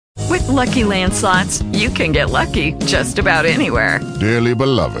Lucky Land Slots, you can get lucky just about anywhere. Dearly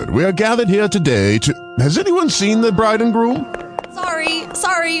beloved, we are gathered here today to... Has anyone seen the bride and groom?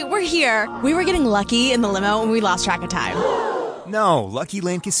 Sorry, we're here. We were getting lucky in the limo and we lost track of time. No, Lucky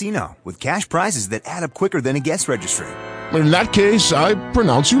Land Casino, with cash prizes that add up quicker than a guest registry. In that case, I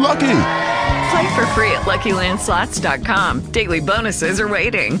pronounce you lucky. Play for free at LuckyLandSlots.com. Daily bonuses are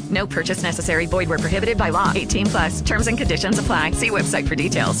waiting. No purchase necessary. Void where prohibited by law. 18 plus. Terms and conditions apply. See website for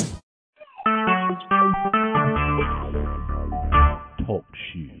details. Talk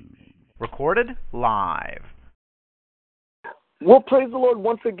shoes. Recorded live. Well, praise the Lord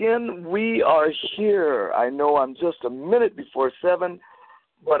once again. We are here. I know I'm just a minute before 7,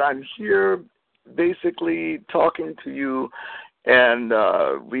 but I'm here basically talking to you, and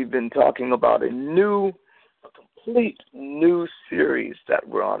we've been talking about a complete new series that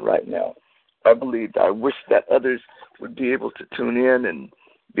we're on right now. I wish that others would be able to tune in and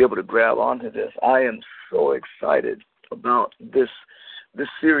be able to grab onto this. I am so excited about this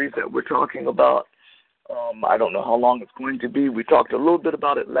series that we're talking about. I don't know how long it's going to be. We talked a little bit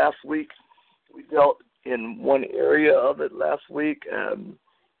about it last week. We dealt in one area of it last week.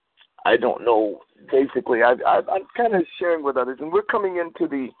 I don't know. Basically, I'm kind of sharing with others, and we're coming into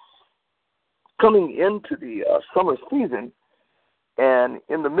the summer season. And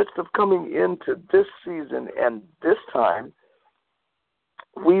in the midst of coming into this season and this time,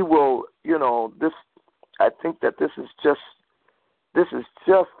 we will, this. I think that this is just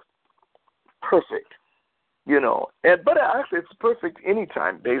perfect. But actually it's perfect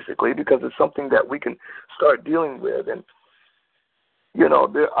anytime, basically, because it's something that we can start dealing with. And,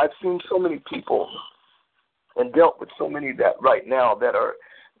 I've seen so many people and dealt with so many that right now that are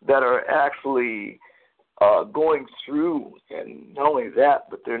actually going through, and not only that,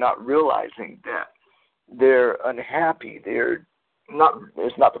 but they're not realizing that they're unhappy.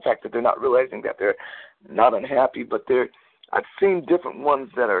 It's not the fact that they're not realizing that they're not unhappy, but I've seen different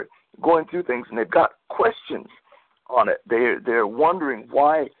ones that are going through things, and they've got questions on it. They're wondering,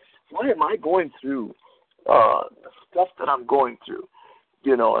 why am I going through the stuff that I'm going through?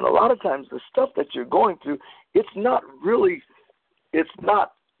 And a lot of times the stuff that you're going through, it's not, and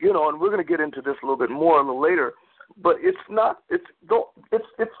we're going to get into this a little bit more a little later, but it's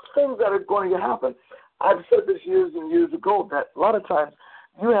things that are going to happen. I've said this years and years ago that a lot of times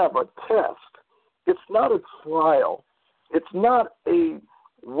you have a test. It's not a trial. It's not a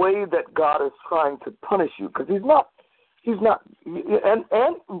way that God is trying to punish you, because he's not, and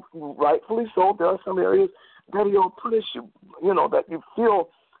rightfully so. There are some areas that he'll punish you, that you feel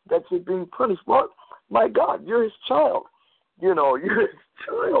that you're being punished. Well, my God, you're his child. You're his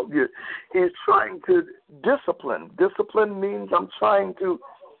child. He's trying to discipline. Discipline means I'm trying to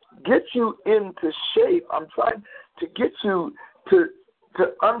get you into shape. I'm trying to get you to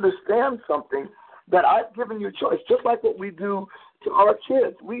understand something that I've given you choice, just like what we do to our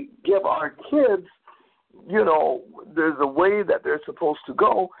kids. We give our kids, there's a way that they're supposed to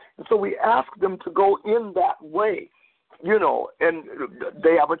go, and so we ask them to go in that way, and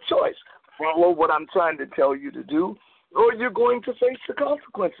they have a choice. Follow what I'm trying to tell you to do, or you're going to face the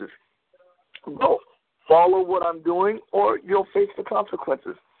consequences. Both. Follow what I'm doing, or you'll face the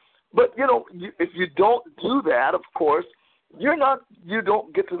consequences. But, if you don't do that, of course, you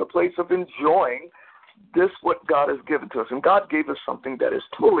don't get to the place of enjoying this, what God has given to us. And God gave us something that is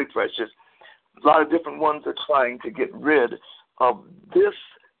totally precious. A lot of different ones are trying to get rid of this,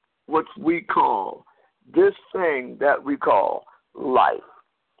 what we call, this thing that we call life.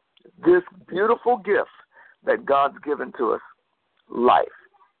 This beautiful gift that God's given to us, life.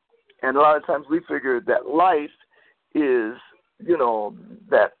 And a lot of times we figure that life is,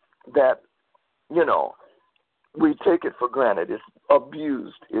 that we take it for granted. It's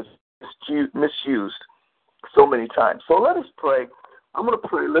abused. It's misused so many times. So let us pray. I'm going to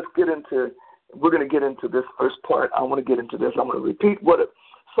pray. We're going to get into this first part. I want to get into this. I'm going to repeat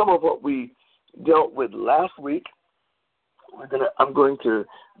some of what we dealt with last week. I'm going to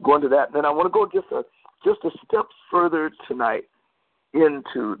go into that. Then I want to go just a step further tonight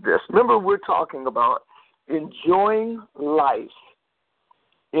into this. Remember, we're talking about enjoying life,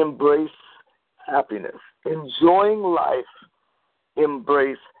 embrace happiness. Enjoying life,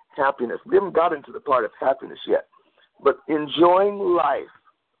 embrace happiness. We haven't got into the part of happiness yet, but enjoying life,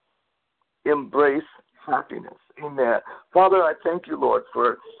 embrace happiness. Amen. Father, I thank you, Lord,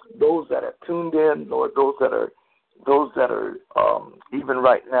 for those that have tuned in, Lord, those that are even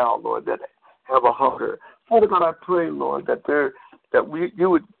right now, Lord, that have a hunger. Father God, I pray, Lord, you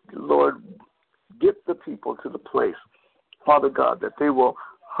would, Lord, get the people to the place, Father God, that they will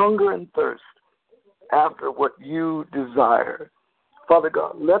hunger and thirst after what you desire. Father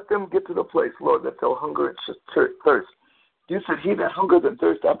God, let them get to the place, Lord, that they'll hunger and thirst. You said, he that hungers and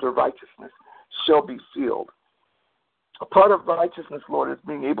thirsts after righteousness shall be filled. A part of righteousness, Lord, is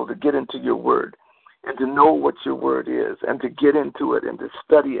being able to get into your word and to know what your word is and to get into it and to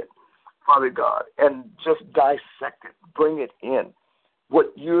study it, Father God, and just dissect it, bring it in,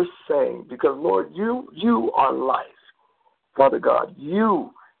 what you're saying. Because, Lord, you are life. Father God,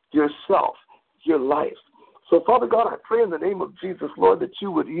 you yourself, your life. So, Father God, I pray in the name of Jesus, Lord, that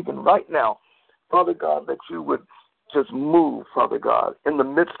you would even right now, Father God, that you would just move, Father God, in the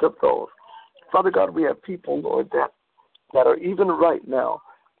midst of those. Father God, we have people, Lord, that are even right now,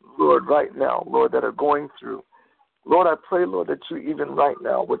 Lord, that are going through. Lord, I pray, Lord, that you even right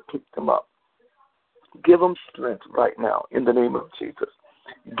now would pick them up. Give them strength right now in the name of Jesus.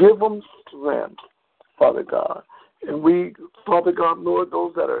 Give them strength, Father God. And we, Father God, Lord,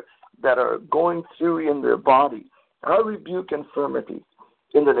 those that are going through in their body, I rebuke infirmity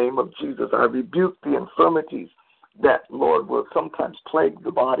in the name of Jesus. I rebuke the infirmities that, Lord, will sometimes plague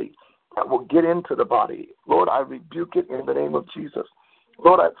the body, that will get into the body. Lord, I rebuke it in the name of Jesus.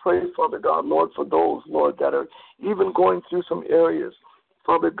 Lord, I pray, Father God, Lord, for those, Lord, that are even going through some areas,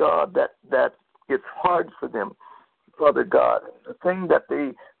 Father God, that it's hard for them, Father God. The thing that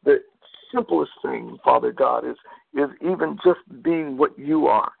the simplest thing, Father God, is even just being what you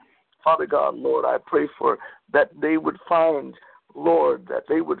are. Father God, Lord, I pray for that they would find, Lord, that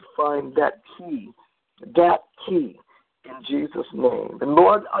they would find that key in Jesus' name. And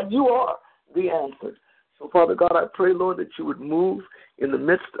Lord, you are the answer. So, Father God, I pray, Lord, that you would move in the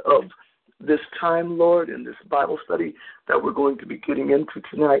midst of this time, Lord, in this Bible study that we're going to be getting into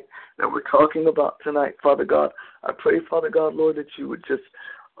tonight, that we're talking about tonight, Father God. I pray, Father God, Lord, that you would just,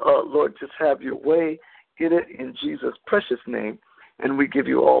 Lord, just have your way in it in Jesus' precious name. And we give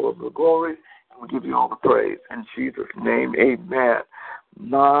you all of the glory, and we give you all the praise. In Jesus' name, amen.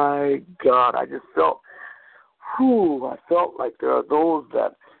 My God, I just felt, I felt like there are those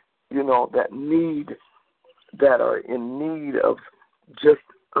that, that are in need of just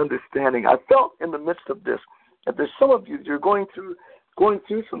understanding. I felt in the midst of this that there's some of you, you're going through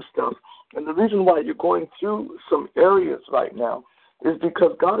some stuff, and the reason why you're going through some areas right now is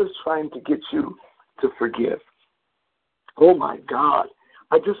because God is trying to get you to forgive. Oh my God.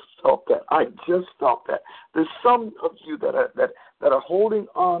 I just felt that. There's some of you that are holding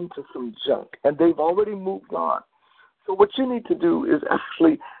on to some junk, and they've already moved on. So what you need to do is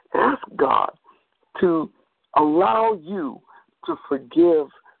actually ask God to allow you to forgive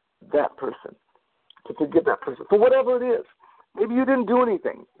that person, for whatever it is. Maybe you didn't do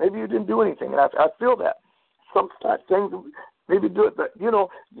anything. And I feel that. Some things, maybe do it, but,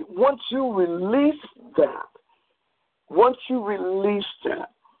 once you release that,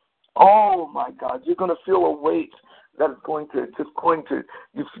 oh my God, you're going to feel a weight that's you're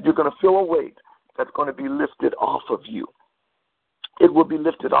going to feel a weight that's going to be lifted off of you. It will be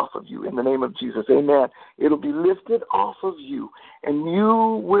lifted off of you in the name of Jesus. Amen. It'll be lifted off of you, and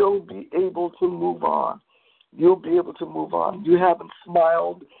you will be able to move on. You'll be able to move on. You haven't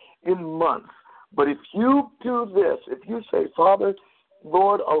smiled in months, but if you do this, if you say, Father,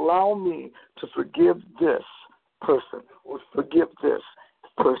 Lord, allow me to forgive this person or forgive this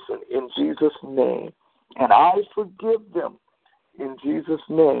person in Jesus' name, and I forgive them in Jesus'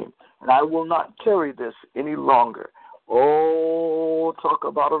 name, and I will not carry this any longer. Oh, talk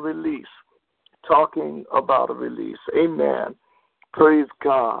about a release. Talking about a release. Amen. Praise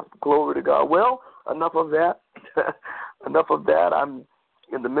God. Glory to God. Well, enough of that. I'm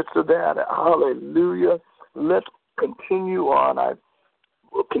in the midst of that. Hallelujah. Let's continue on. I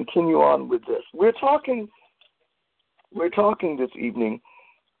will continue on with this. We're talking this evening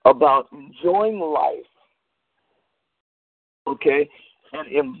about enjoying life, okay, and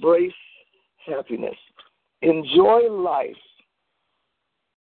embrace happiness. Enjoy life,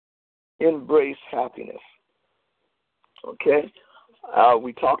 embrace happiness, okay?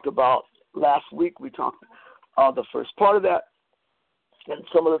 We talked about last week, the first part of that, and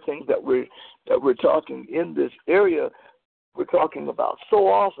some of the things that we're talking in this area, we're talking about. So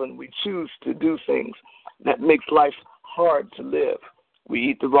often we choose to do things that makes life hard to live. We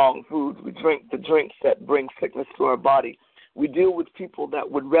eat the wrong foods. We drink the drinks that bring sickness to our body. We deal with people that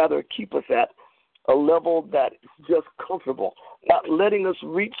would rather keep us at a level that is just comfortable, not letting us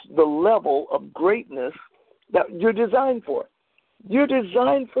reach the level of greatness that you're designed for. You're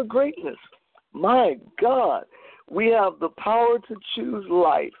designed for greatness. My God, we have the power to choose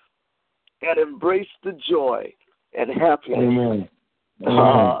life and embrace the joy and happiness. Amen.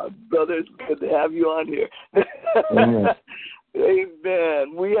 Brother, it's good to have you on here. Amen.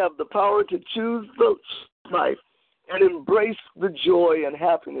 Amen. We have the power to choose the life and embrace the joy and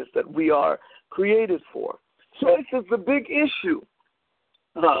happiness that we are created for. Choice is the big issue.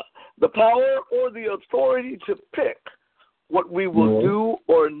 The power or the authority to pick what we will do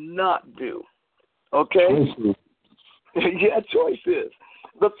or not do. Okay? Yeah, choices.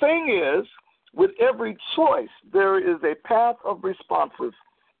 The thing is, with every choice, there is a path of responses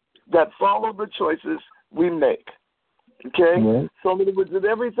that follow the choices we make. Okay? Mm-hmm. So, in other words, with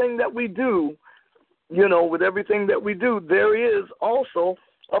everything that we do, there is also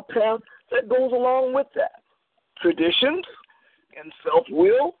a path that goes along with that. Traditions and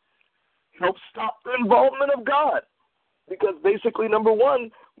self-will help stop the involvement of God. Because basically, number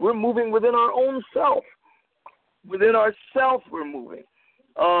one, we're moving within our own self. Within ourself, we're moving.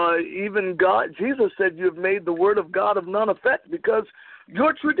 Even God, Jesus said, you've made the word of God of none effect because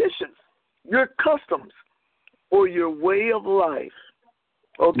your traditions, your customs, or your way of life,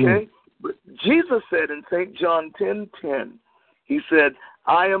 okay? But Jesus said in St. John 10:10, he said,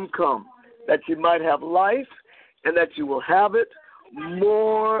 I am come that you might have life and that you will have it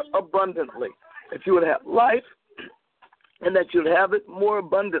more abundantly. That you would have life and that you'll have it more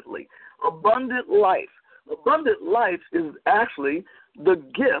abundantly. Abundant life. Abundant life is actually the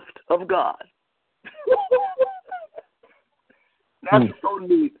gift of God. That's so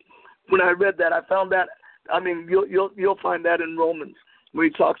neat. When I read that, I found that. I mean, you'll find that in Romans, where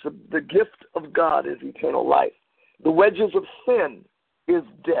he talks of the gift of God is eternal life. The wages of sin is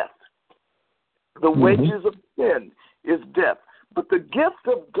death. The wages of sin is death. But the gift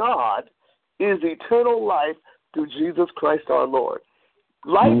of God is eternal life through Jesus Christ our Lord.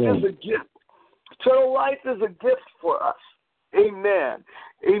 Life is a gift. Eternal life is a gift for us. Amen.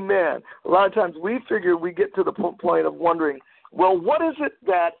 Amen. A lot of times we figure we get to the point of wondering, well, what is it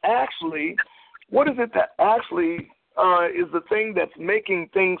that actually is the thing that's making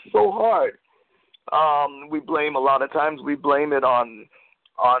things so hard? We blame it on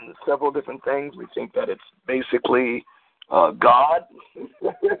several different things. We think that it's basically God,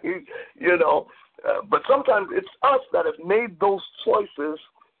 but sometimes it's us that have made those choices,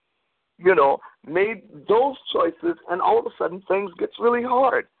 and all of a sudden things gets really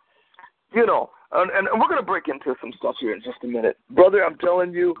hard, and we're going to break into some stuff here in just a minute. Brother, I'm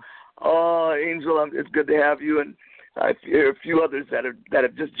telling you, Angel, it's good to have you, and I hear a few others that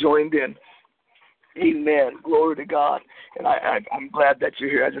have just joined in. Amen. Glory to God. And I'm glad that you're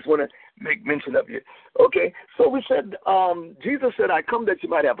here. I just want to make mention of you. Okay, so we said, Jesus said, I come that you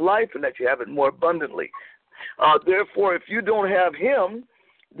might have life and that you have it more abundantly. Therefore, if you don't have him,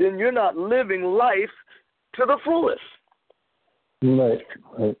 then you're not living life to the fullest. Right.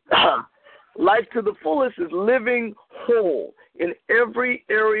 Life to the fullest is living whole in every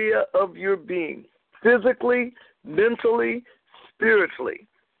area of your being, physically, mentally, spiritually.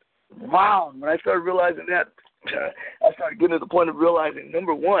 Wow, when I started realizing that, I started getting to the point of realizing,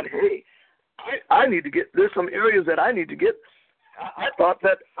 number one, hey, I need to get, there's some areas that I need to get. I thought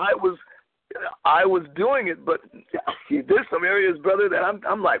that I was doing it, but there's some areas, brother, that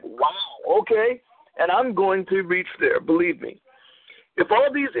I'm like, wow, okay, and I'm going to reach there, believe me. If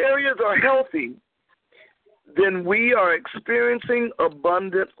all these areas are healthy, then we are experiencing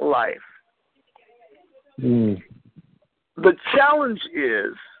abundant life. The challenge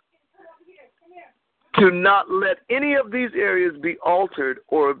is to not let any of these areas be altered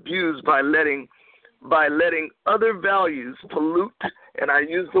or abused by letting other values pollute, and I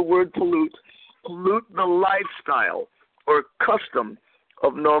use the word pollute the lifestyle or custom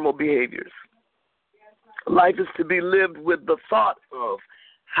of normal behaviors. Life is to be lived with the thought of,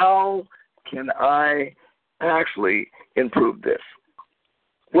 how can I actually improve this?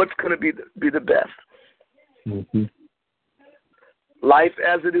 What's going to be the best? Mm-hmm. Life,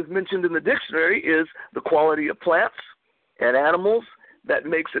 as it is mentioned in the dictionary, is the quality of plants and animals that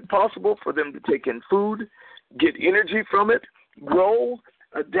makes it possible for them to take in food, get energy from it, grow,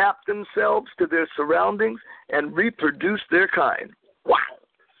 adapt themselves to their surroundings, and reproduce their kind. Wow.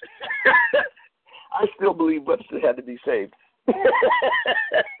 I still believe Webster had to be saved.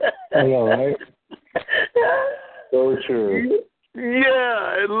 I know, right? So true.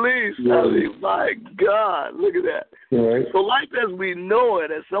 Yeah, at least. Yeah. I mean, my God, look at that. Right. So life as we know it,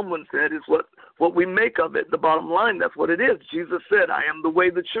 as someone said, is what we make of it. The bottom line, that's what it is. Jesus said, I am the way,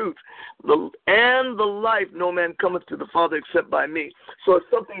 the truth, and the life. No man cometh to the Father except by me. So it's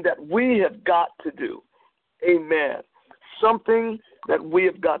something that we have got to do. Amen. Something that we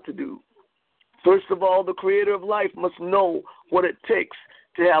have got to do. First of all, the creator of life must know what it takes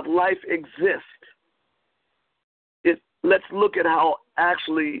to have life exist. Let's look at how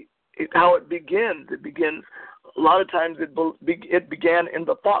it begins. It begins, a lot of times it began in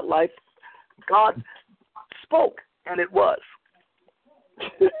the thought life. God spoke And it was.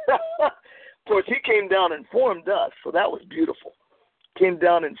 Of course, he came down and formed us, so that was beautiful. Came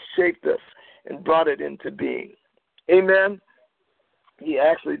down and shaped us and brought it into being. Amen? He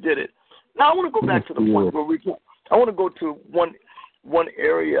actually did it. Now I want to go back to the point where I want to go to one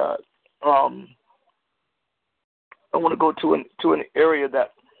area. I want to go to an area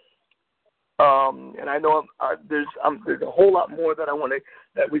that, and I know there's a whole lot more that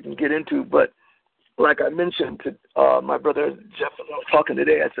that we can get into, but like I mentioned to my brother Jeff, when I was talking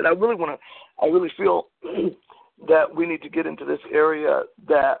today, I said I really feel that we need to get into this area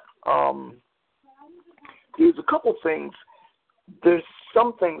that there's a couple things. There's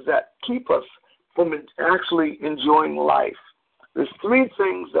some things that keep us from actually enjoying life. There's three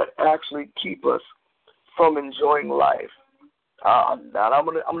things that actually keep us from enjoying life. And I'm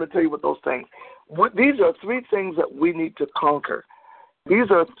gonna tell you what those things. These are three things that we need to conquer. These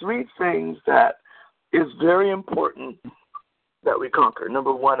are three things that is very important that we conquer.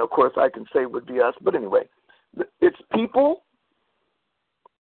 Number one, of course, I can say would be us, but anyway, it's people,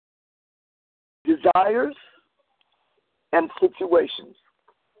 desires, and situations.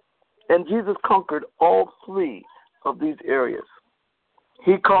 And Jesus conquered all three of these areas.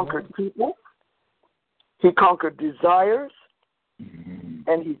 He conquered people, he conquered desires,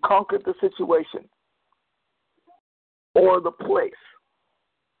 and he conquered the situation or the place.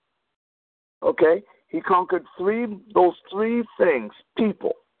 Okay? He conquered those three things,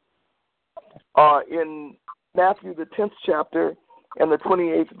 people. In Matthew, the 10th chapter and the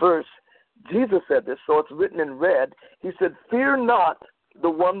 28th verse, Jesus said this, so it's written in red. He said, "Fear not the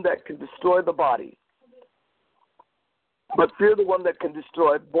one that can destroy the body, but fear the one that can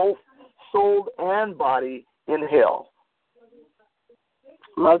destroy both soul and body in hell."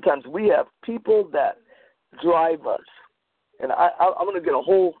 A lot of times we have people that drive us. And I'm going to get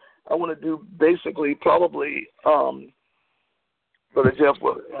I want to do basically probably, Brother Jeff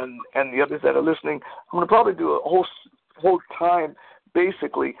and the others that are listening, I'm going to probably do a whole time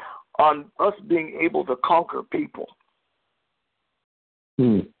basically on us being able to conquer people.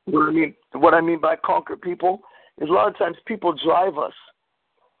 What I mean by conquer people is a lot of times people drive us.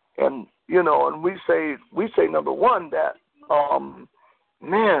 And, and we say number one that,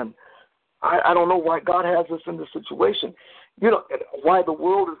 man, I don't know why God has us in this situation. Why the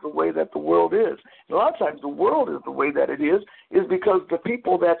world is the way that the world is. And a lot of times the world is the way that it is because the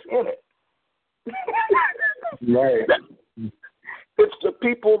people that's in it. Right. It's the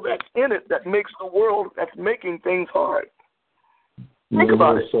people that's in it that makes the world, that's making things hard. Think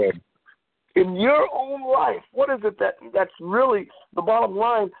about it. Sir. In your own life, what is it that's really the bottom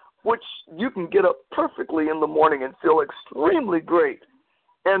line, which you can get up perfectly in the morning and feel extremely great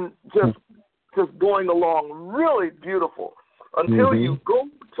and just going along really beautiful until you go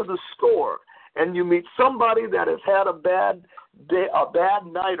to the store and you meet somebody that has had a bad day, a bad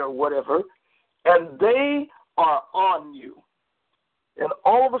night or whatever, and they are on you. And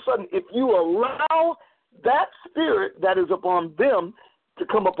all of a sudden, if you allow that spirit that is upon them to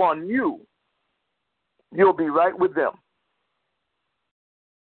come upon you, you'll be right with them.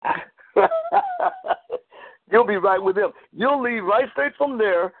 You'll be right with them. You'll leave right straight from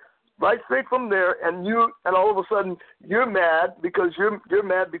there, and all of a sudden you're mad because you're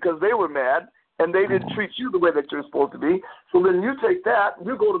mad because they were mad and they didn't treat you the way that you're supposed to be. So then you take that,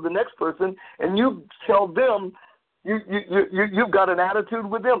 you go to the next person, and you tell them you've got an attitude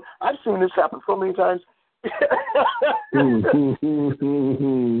with them. I've seen this happen so many times. I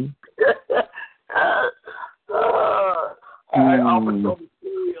often tell the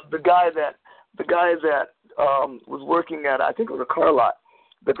story of the guy that was working at, I think it was a car lot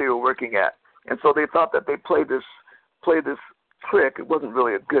that they were working at, and so they thought that they played this trick. It wasn't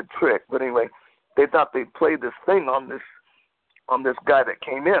really a good trick, but anyway, they thought they played this thing on this guy that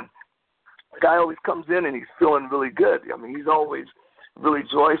came in. The guy always comes in and he's feeling really good. I mean, he's always really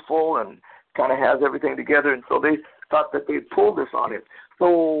joyful and kind of has everything together, and so they thought that they'd pull this on him.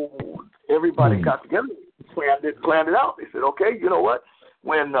 So everybody got together, planned it out. They said, okay, you know what?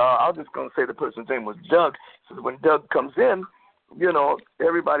 When I was just going to say the person's name was Doug. So when Doug comes in,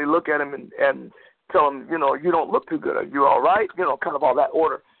 everybody look at him and tell him, you don't look too good. Are you all right? Kind of all that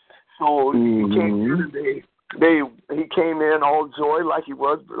order. So he came in and he came in all joy like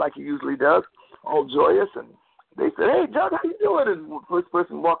he usually does, all joyous, and they said, "Hey, Doug, how you doing?" And the first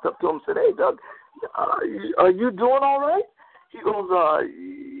person walked up to him and said, "Hey, Doug, are you doing all right?" He goes,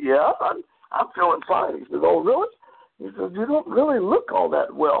 "Yeah, I'm feeling fine." He says, "Oh, really?" He says, "You don't really look all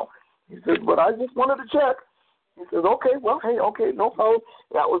that well." He said, "But I just wanted to check." He says, "Okay, well, hey, okay, no problem."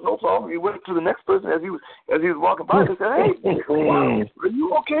 That was no problem. He went to the next person as he was walking by and said, "Hey, wow, are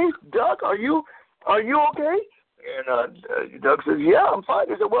you okay, Doug? Are you okay?" And Doug says, yeah, I'm fine.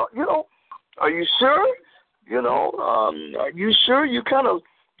 He said, well, are you sure? Are you sure? You kind of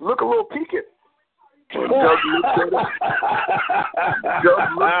look a little peaked. And Doug looked at him.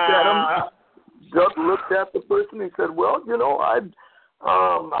 Doug looked at the person. He said, well,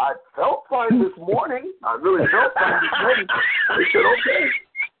 I felt fine this morning. I really felt fine this morning. He said, okay.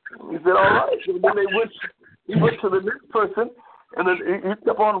 He said, all right. And then he went to the next person, and then he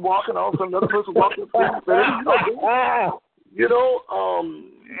kept on walking. All of a sudden, another person walked up to him and said,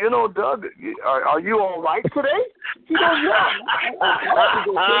 Doug, are you all right today? He goes, yeah.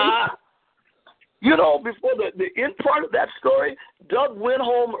 Before the end part of that story, Doug went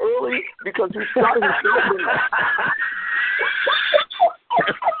home early because he started his business.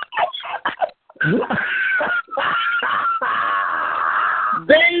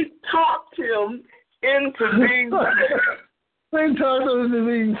 They talked him into being sick. They talked him into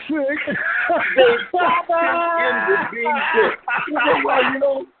being sick. They talked him into being sick. He said,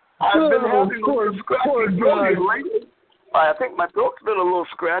 well, I've been having a little scratchy throat lately. I think my throat's been a little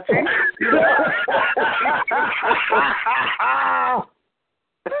scratchy.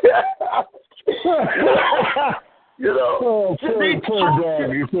 Oh, poor dog. I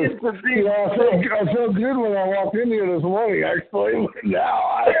felt good when I walked in here this morning, actually.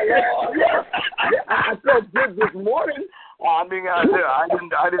 Now I felt good this morning. I mean, I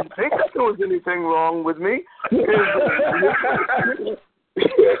didn't think that there was anything wrong with me.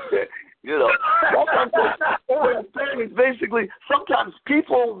 What I'm saying is basically sometimes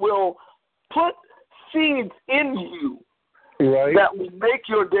people will put seeds in you that will make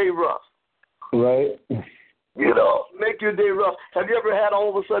your day rough. Right. Make your day rough. Have you ever had all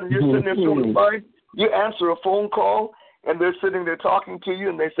of a sudden you're sitting there feeling fine, you answer a phone call, and they're sitting there talking to you,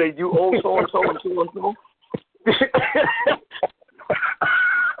 and they say, you owe so-and-so and so-and-so?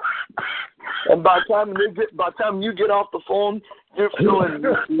 And by the time you get off the phone, you're feeling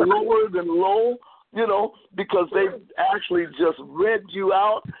lower than low, because they actually just read you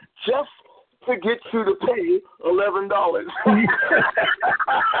out just to get you to pay $11.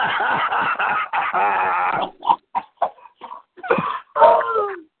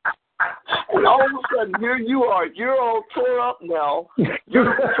 And all of a sudden, here you are. You're all tore up now.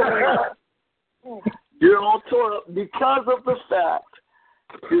 You're all tore up because of the fact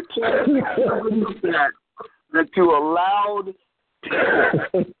that you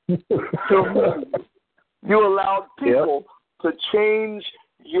allowed people to change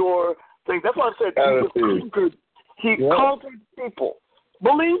your thing. That's why I said he conquered people.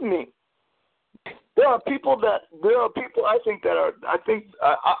 Believe me, there are people I think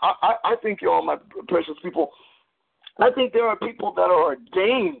you're all my precious people. I think there are people that are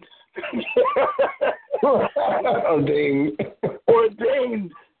ordained.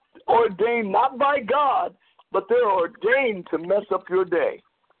 Ordained not by God, but they're ordained to mess up your day.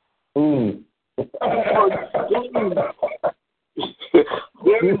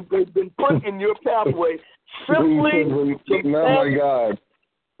 They've been put in your pathway simply to mess,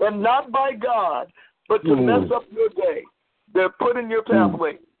 and not by God, but to mess up your day. They're put in your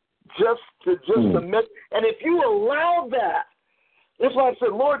pathway just to mess. And if you allow that, that's why I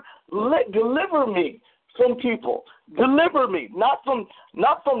said, Lord, deliver me from people. Deliver me, not from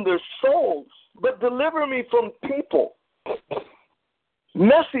their souls, but deliver me from people,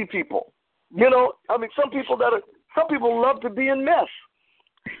 messy people. Some people love to be in mess.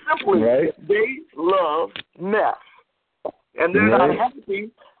 Simply, they love mess, and they're not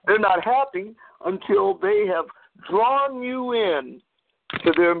happy. They're not happy until they have drawn you in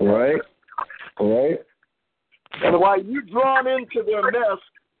to their mess. Right. And while you're drawn into their mess,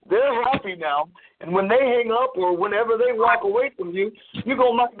 they're happy now. And when they hang up or whenever they walk away from you, you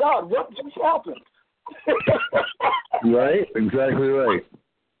go, my God, what just happened? Right, exactly right.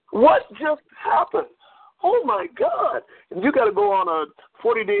 What just happened? Oh, my God. And you got to go on a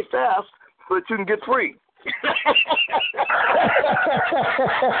 40-day fast so that you can get free. You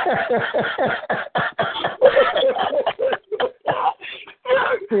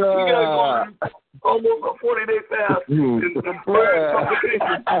got to go on almost a 40-day fast and prayer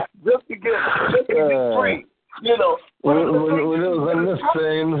supplication just to get free. When it was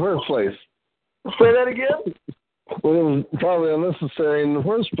unnecessary in the first place. Say that again? Well, it was probably unnecessary in the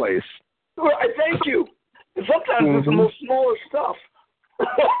first place. Well, thank you. Sometimes it's the most smallest stuff.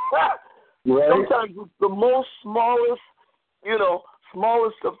 Sometimes it's the most smallest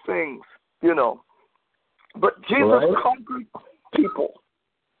of things, But Jesus conquered people.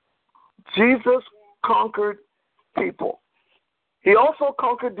 Jesus conquered people. He also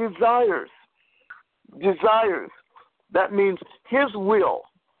conquered desires. Desires. That means his will.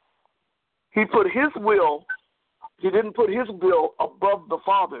 He put his will He didn't put his will above the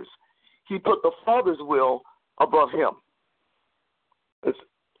Father's. He put the Father's will above him.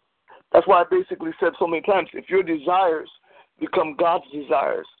 That's why I basically said so many times, if your desires become God's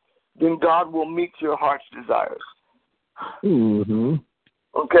desires, then God will meet your heart's desires. Mm-hmm.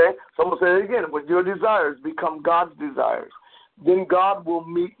 Okay? So I'm going to say it again. When your desires become God's desires, then God will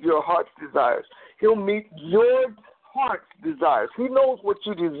meet your heart's desires. He'll meet your heart's desires. He knows what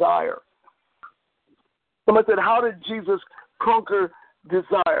you desire. Someone said, how did Jesus conquer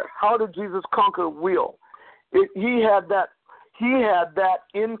desire? How did Jesus conquer will? He had that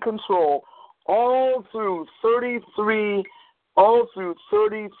in control all through 33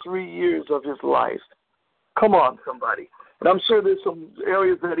 years of his life. Come on, somebody. And I'm sure there's some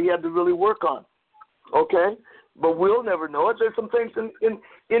areas that he had to really work on. Okay? But we'll never know it. There's some things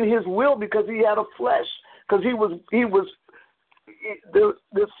in his will because he had a flesh. Because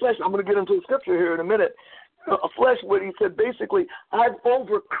this flesh, I'm going to get into the scripture here in a minute. A flesh where he said basically, I've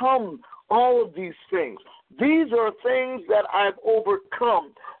overcome all of these things. These are things that I've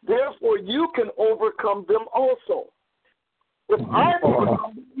overcome. Therefore, you can overcome them also. If I've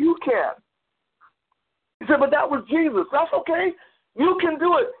overcome them, you can. He said, but that was Jesus. That's okay. You can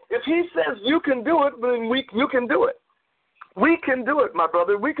do it. If he says you can do it, then you can do it. We can do it, my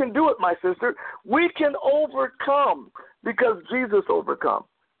brother. We can do it, my sister. We can overcome because Jesus overcome.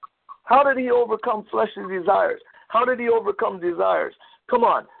 How did he overcome fleshly desires? How did he overcome desires? Come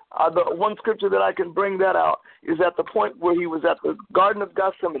on. The one scripture that I can bring that out is at the point where he was at the Garden of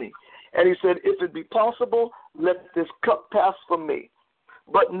Gethsemane. And he said, if it be possible, let this cup pass from me.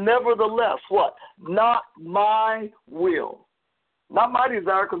 But nevertheless, what? Not my will. Not my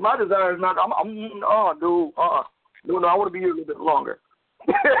desire, because my desire is not, no, I want to be here a little bit longer.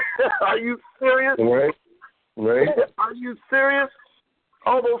 Are you serious? Right. Are you serious?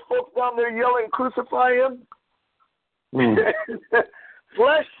 All those folks down there yelling, crucify him?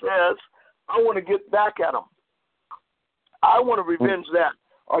 Flesh says, I want to get back at them. I want to revenge that.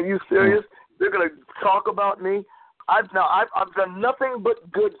 Are you serious? They're going to talk about me. I've done nothing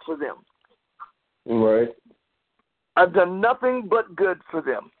but good for them. Right. I've done nothing but good for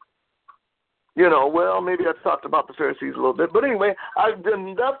them. You know, well, maybe I talked about the Pharisees a little bit. But anyway, I've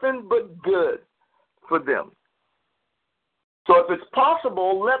done nothing but good for them. So if it's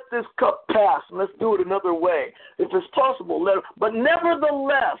possible, let this cup pass, and let's do it another way. If it's possible, but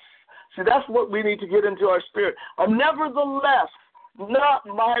nevertheless, see, that's what we need to get into our spirit. Nevertheless, not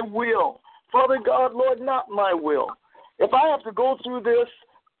my will. Father God, Lord, not my will. If I have to go through this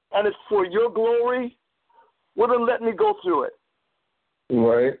and it's for your glory, well, then let me go through it.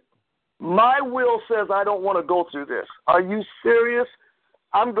 Right. My will says I don't want to go through this. Are you serious?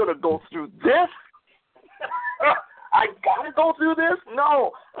 I'm going to go through this? I got to go through this?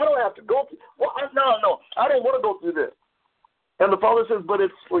 No, I don't have to go through. Well, no, I don't want to go through this. And the Father says, but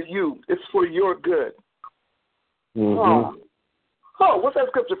it's for you. It's for your good. Mm-hmm. Oh, what's that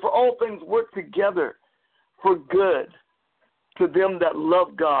scripture? For all things work together for good to them that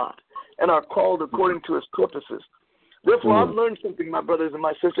love God and are called according to his purposes. Therefore, I've learned something, my brothers and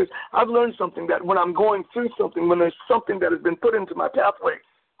my sisters. I've learned something that when I'm going through something, when there's something that has been put into my pathway,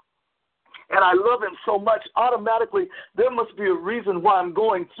 and I love him so much, automatically there must be a reason why I'm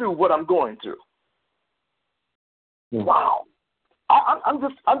going through what I'm going through. Wow. I'm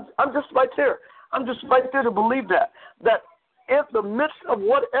just right there. I'm just right there to believe that in the midst of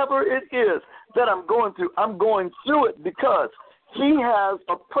whatever it is that I'm going through it because he has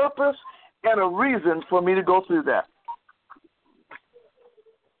a purpose and a reason for me to go through that.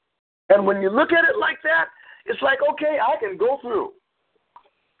 And when you look at it like that, it's like, okay, I can go through.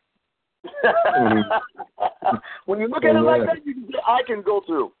 When you look at it like that, you can say, I can go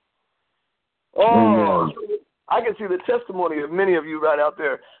through. Oh, I can see the testimony of many of you right out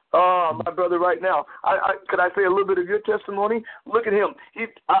there. Oh, my brother, right now. Could I say a little bit of your testimony? Look at him. He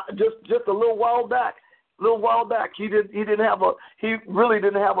just a little while back, he really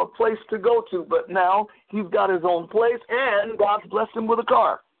didn't have a place to go to, but now he's got his own place, and God's blessed him with a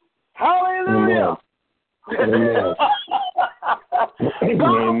car. Hallelujah! Amen.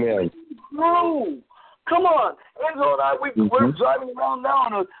 Amen. Come on, Angela and I, we're driving around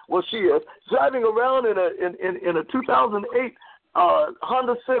now she is driving around in a 2008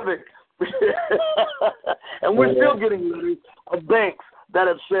 Honda Civic, and we're still getting letters of banks that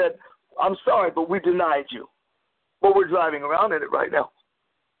have said, "I'm sorry, but we denied you." But we're driving around in it right now.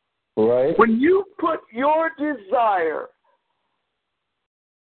 Right. When you put your desire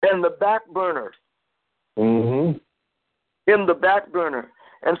in the back burner, in the back burner,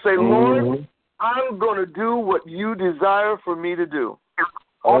 and say, Lord, I'm going to do what you desire for me to do.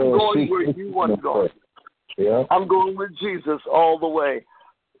 I'm going where you want to go. Yeah. I'm going with Jesus all the way.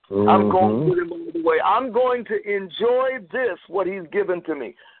 I'm going with him all the way. I'm going to enjoy this, what he's given to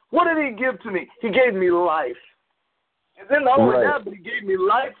me. What did he give to me? He gave me life. And then not only that, but he gave me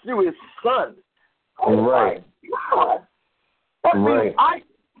life through his son. Oh, my God. That means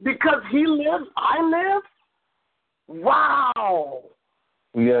because he lives, I live? Wow.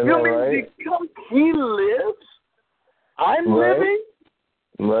 Yeah, you mean because he lives, I'm living?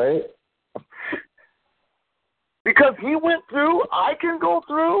 Right. Because he went through, I can go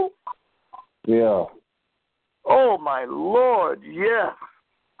through? Yeah. Oh, my Lord, yeah.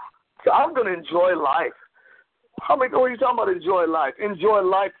 So I'm going to enjoy life. What are you talking about enjoy life? Enjoy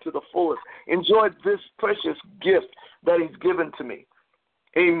life to the fullest. Enjoy this precious gift that he's given to me.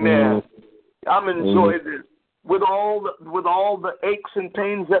 Amen. I'm enjoying this. With all the aches and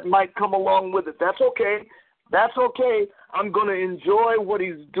pains that might come along with it. That's okay. That's okay. I'm going to enjoy what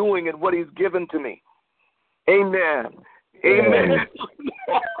he's doing and what he's given to me. Amen. Amen.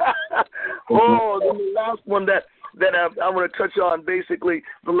 Oh, then the last one that I'm going to touch on, basically,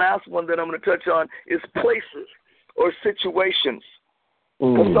 the last one that I'm going to touch on is places or situations.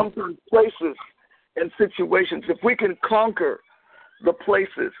 Because sometimes places and situations, if we can conquer the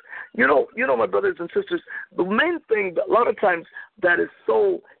places, you know, my brothers and sisters, the main thing that a lot of times that is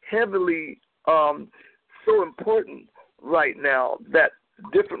so heavily, so important right now that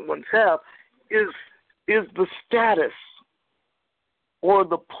different ones have is the status or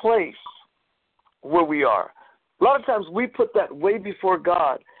the place where we are. A lot of times we put that way before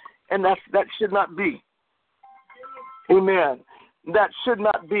God, and that should not be. Amen. That should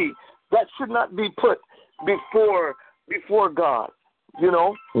not be. That should not be put before God. You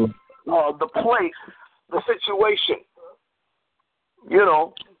know, the place, the situation. You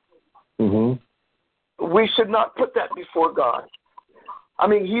know, we should not put that before God. I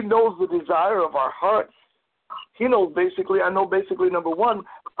mean, he knows the desire of our hearts. He knows I know number one,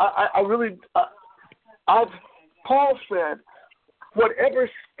 Paul said, whatever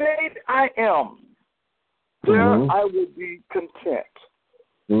state I am, there I will be content.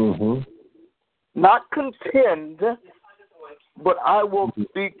 Not contend, but I will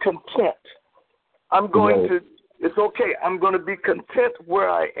be content. I'm going to, it's okay, I'm going to be content where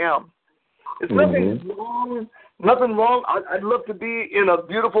I am. It's nothing wrong. I'd love to be in a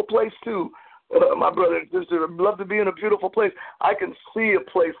beautiful place too. My brother and sister, I'd love to be in a beautiful place. I can see a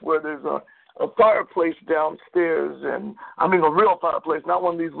place where there's a fireplace downstairs, and I mean a real fireplace, not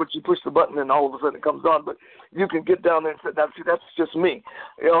one of these which you push the button and all of a sudden it comes on, but you can get down there and sit down. See, that's just me,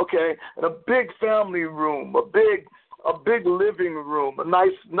 okay? And a big family room, a big living room, a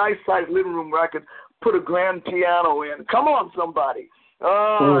nice sized living room where I could put a grand piano in. Come on, somebody.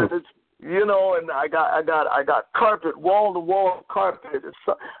 And I got carpet, wall to wall carpet.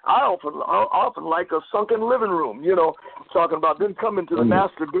 I often like a sunken living room. Talking about then coming to the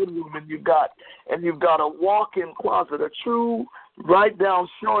master bedroom, and you've got a walk-in closet, a true right down,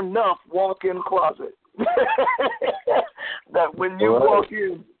 sure enough walk-in closet. That when you walk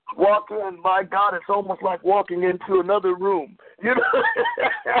in, my God, it's almost like walking into another room. And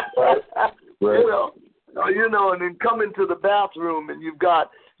then come into the bathroom, and you've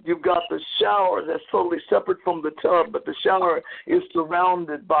got the shower that's totally separate from the tub, but the shower is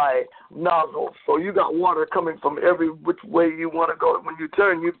surrounded by nozzles. So you got water coming from every which way you want to go. When you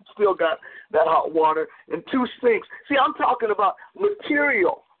turn, you've still got that hot water and 2 sinks. See, I'm talking about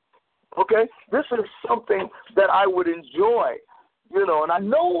material, okay? This is something that I would enjoy, and I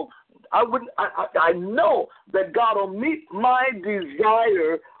know I know that God will meet my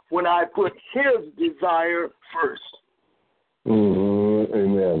desire when I put his desire first.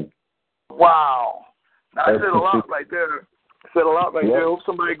 Amen. Wow. Now, I said a lot right there. I hope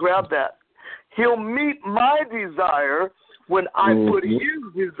somebody grabbed that. He'll meet my desire when I put his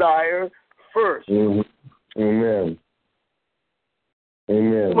desire first. Amen.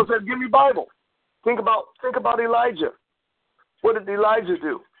 Someone said, give me Bible. Think about Elijah. What did Elijah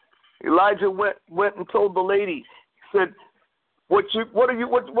do? Elijah went and told the lady, he said, what are you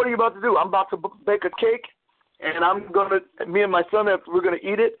about to do? I'm about to bake a cake, and me and my son, we're going to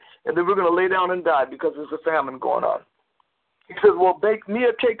eat it, and then we're going to lay down and die because there's a famine going on. He said, well, bake me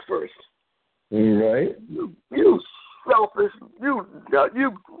a cake first. Right. You selfish,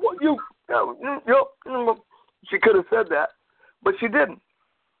 she could have said that, but she didn't.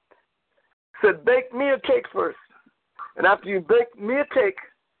 Said, bake me a cake first. And after you bake me a cake,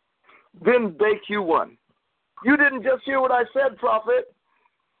 then bake you one. You didn't just hear what I said, prophet.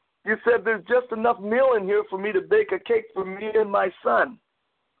 You said there's just enough meal in here for me to bake a cake for me and my son.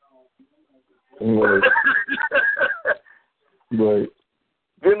 Right. Right.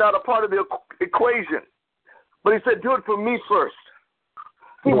 You're not a part of the equation. But he said, do it for me first.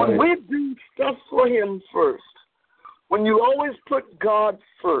 See, when we do stuff for him first, when you always put God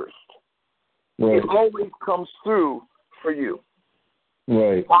first, it always comes through for you.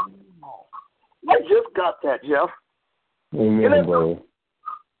 Right. I just got that, Jeff. Amen, brother.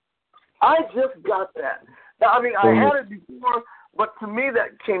 I just got that. Now, I mean, I had it before, but to me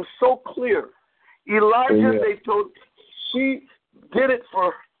that came so clear. Elijah, they told, she did it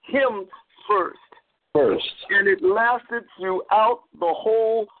for him first. And it lasted throughout the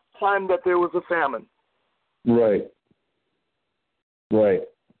whole time that there was a famine. Right.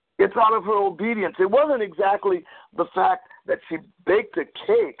 It's out of her obedience. It wasn't exactly the fact that she baked a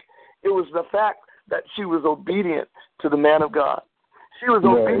cake. It was the fact that she was obedient to the man of God. She was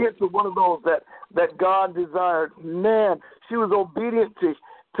obedient to one of those that God desired. Man, she was obedient to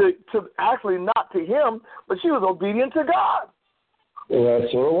actually not to him, but she was obedient to God. Well,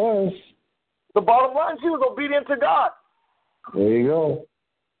 that's what it was. The bottom line, she was obedient to God. There you go.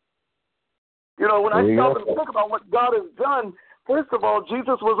 You know, when I stop and think about what God has done, first of all,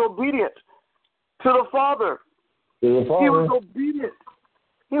 Jesus was obedient to the Father. He was obedient.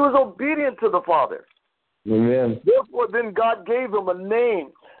 He was obedient to the Father. Amen. Therefore, then God gave him a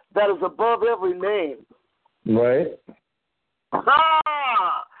name that is above every name. Right.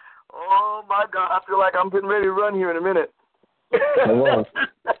 Ah! Oh, my God. I feel like I'm getting ready to run here in a minute. Come on.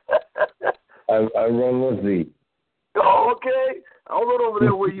 I run with thee. Oh, okay. I'll run over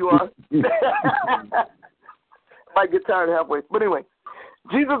there where you are. Might get tired halfway. But anyway,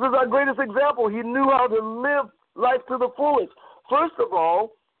 Jesus is our greatest example. He knew how to live life to the fullest. First of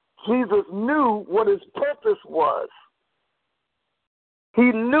all, Jesus knew what his purpose was.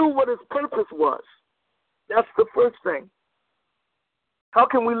 He knew what his purpose was. That's the first thing. How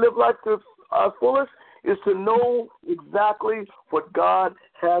can we live life to our fullest? Is to know exactly what God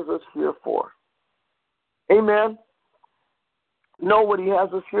has us here for. Amen? Know what he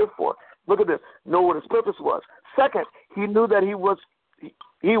has us here for. Look at this. Know what his purpose was. Second, he knew that he was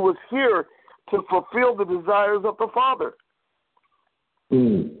here to fulfill the desires of the Father. He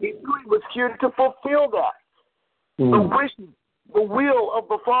knew he was here to fulfill that. The wish, the will of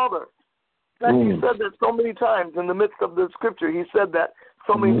the Father. That he said that so many times in the midst of the scripture. He said that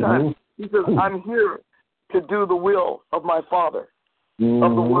so many times. He says, I'm here to do the will of my Father,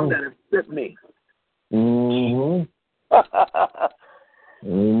 of the one that has sent me.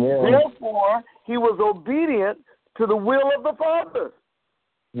 Therefore, he was obedient to the will of the Father.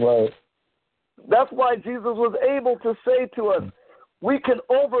 Right. That's why Jesus was able to say to us, we can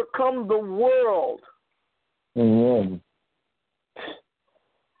overcome the world. Amen.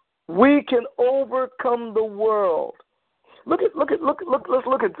 We can overcome the world. Let's look at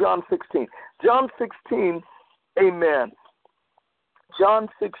John 16. John 16, amen. John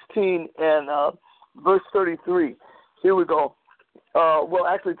 16 and verse 33. Here we go. Well,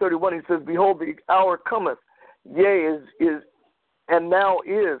 actually 31. He says, "Behold, the hour cometh, yea, is and now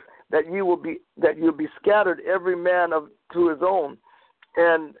is, that you'll be scattered, every man to his own,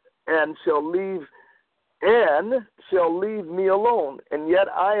 and shall leave me alone. And yet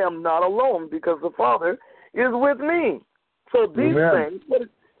I am not alone, because the Father is with me." So these things.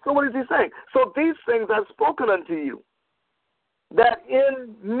 What is he saying? So these things I've spoken unto you, that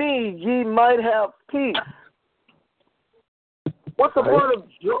in me ye might have peace. What's the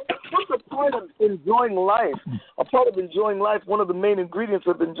part of enjoying life? A part of enjoying life, one of the main ingredients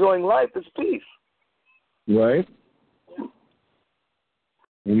of enjoying life is peace. Right.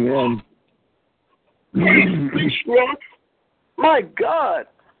 Amen. Stress? My God.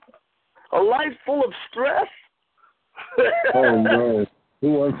 A life full of stress? Oh, no.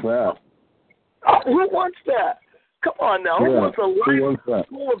 Who wants that? Who wants that? Come on now. Who wants a life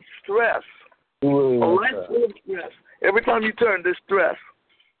full of stress? Who a life full of stress. Every time you turn, there's stress.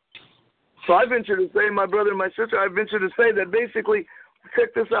 So I venture to say, my brother and my sister, I venture to say that basically,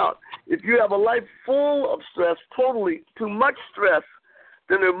 check this out. If you have a life full of stress, totally too much stress,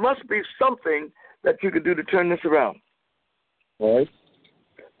 then there must be something that you could do to turn this around. Right.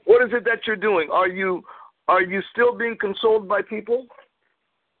 What is it that you're doing? Are you still being consoled by people?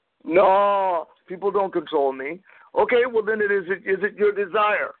 No, people don't console me. Okay, well then is it your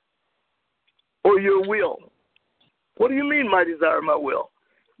desire or your will? What do you mean, my desire, my will?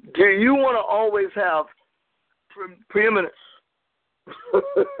 Do you want to always have preeminence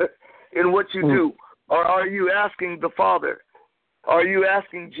in what you do? Or are you asking the Father? Are you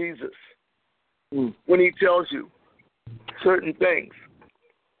asking Jesus when he tells you certain things?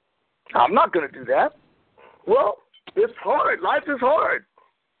 I'm not going to do that. Well, it's hard. Life is hard.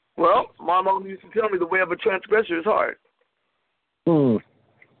 Well, my mom used to tell me the way of a transgressor is hard. Well,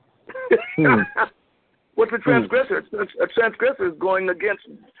 What's a transgressor? A transgressor is going against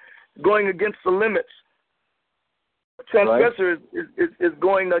the limits. A transgressor is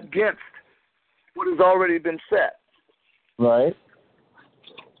going against what has already been set. Right.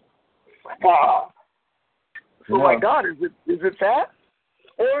 So, my God, is it that?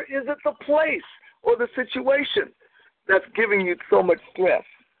 Or is it the place or the situation that's giving you so much stress?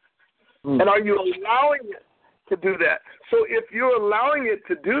 And are you allowing it to do that? So if you're allowing it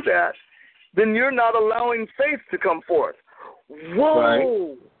to do that, then you're not allowing faith to come forth. Whoa! Right.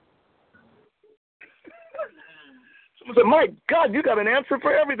 Someone said, my God, you got an answer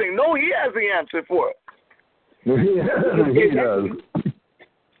for everything. No, he has the answer for it. He does.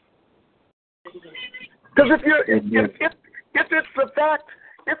 Because if it's the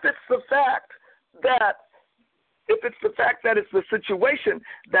fact that it's the situation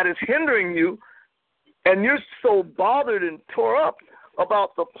that is hindering you, and you're so bothered and tore up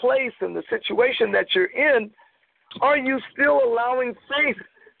about the place and the situation that you're in, are you still allowing faith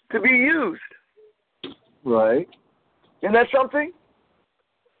to be used? Right. Isn't that something?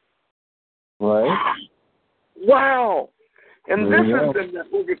 Right. Wow. And this is the that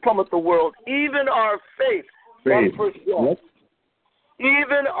overcometh the world, even our faith. That's 1 John. Yep.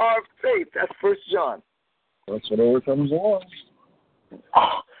 Even our faith. That's 1 John. That's what overcomes all.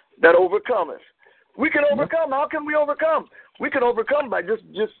 That overcometh. We can overcome. How can we overcome? We can overcome by just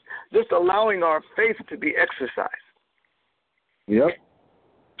allowing our faith to be exercised. Yep.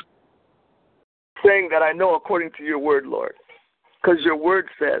 Saying that I know according to your word, Lord. Because your word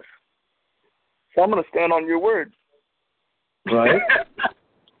says. So I'm going to stand on your word. Right.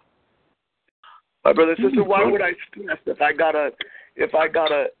 My brother and sister, why would I stress if I got a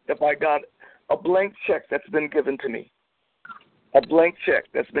blank check that's been given to me? A blank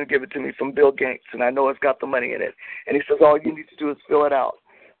check that's been given to me from Bill Gates, and I know it's got the money in it. And he says, all you need to do is fill it out.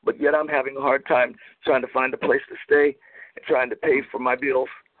 But yet I'm having a hard time trying to find a place to stay and trying to pay for my bills.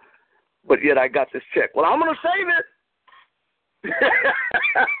 But yet I got this check. Well, I'm going to save it.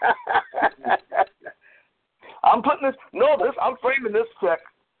 I'm framing this check.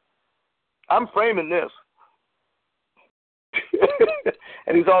 I'm framing this.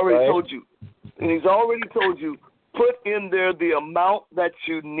 And he's already told you. And he's already told you, put in there the amount that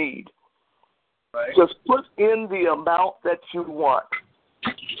you need. Right. Just put in the amount that you want.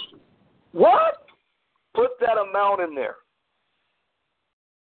 What? Put that amount in there.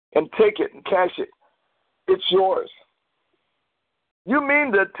 And take it and cash it. It's yours. You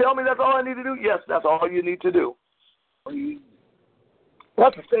mean to tell me that's all I need to do? Yes, that's all you need to do.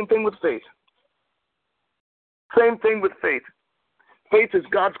 That's the same thing with faith. Same thing with faith. Faith is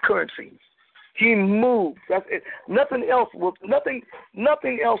God's currency. He moves. That's it. Nothing else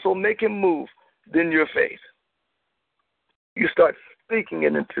will make him move than your faith. You start speaking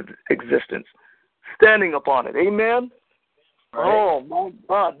it into existence, standing upon it. Amen. Right. Oh my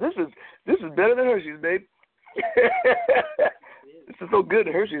God, this is better than Hershey's, babe. This is so good.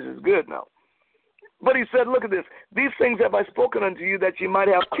 Hershey's is good now. But he said, look at this. These things have I spoken unto you that you might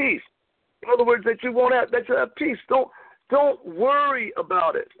have peace. In other words, that you have peace. Don't worry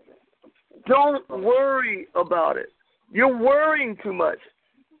about it. Don't worry about it. You're worrying too much.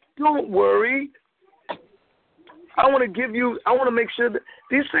 Don't worry. I want to make sure that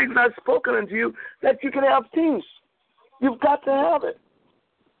these things I've spoken unto you, that you can have peace. You've got to have it.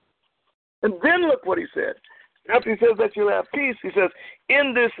 And then look what he said. After he says that you'll have peace, he says,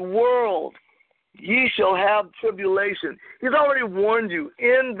 in this world ye shall have tribulation. He's already warned you.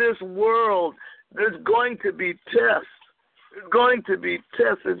 In this world, there's going to be tests. There's going to be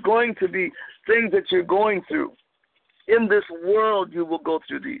tests. There's going to be things that you're going through. In this world, you will go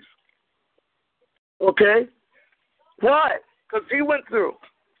through these. Okay? Why? Because he went through.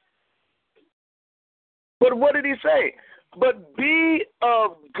 But what did he say? But be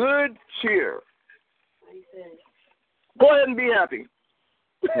of good cheer. Go ahead and be happy.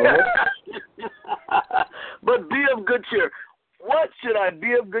 But be of good cheer. What should I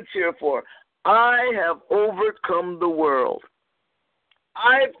be of good cheer for? I have overcome the world.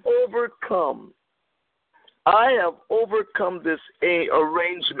 I have overcome this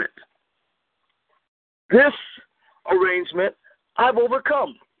arrangement. This arrangement, I've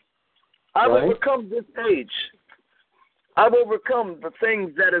overcome. I've overcome this age. I've overcome the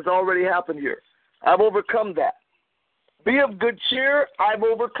things that has already happened here. I've overcome that. Be of good cheer. I've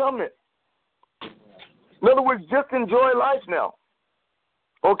overcome it. In other words, just enjoy life now.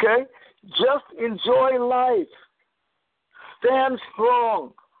 Okay? Just enjoy life. Stand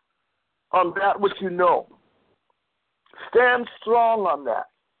strong on that which you know. Stand strong on that.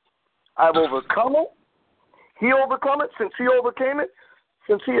 I've overcome it. He overcome it. Since he overcame it,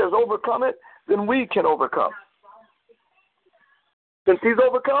 since he has overcome it, then we can overcome. Since he's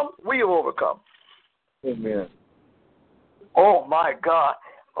overcome, we have overcome. Amen. Oh, my God.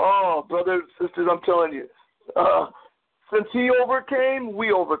 Oh, brothers and sisters, I'm telling you. Since he overcame,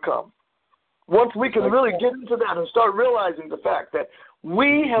 we overcome. Once we can really get into that and start realizing the fact that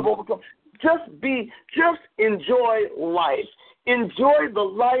we have overcome, just enjoy life. Enjoy the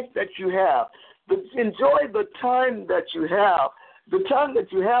life that you have. Enjoy the time that you have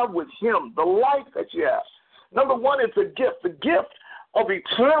with him, the life that you have. Number one, it's a gift. The gift of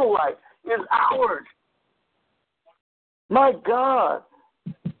eternal life is ours. My God.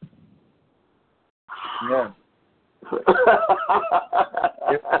 Yeah. This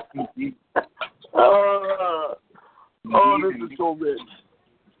is so rich.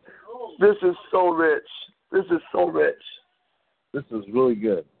 This is so rich. This is so rich. This is really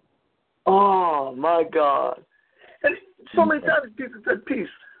good. Oh, my God. And so many times people said, peace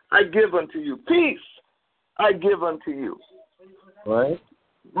I give unto you. Peace I give unto you. Right?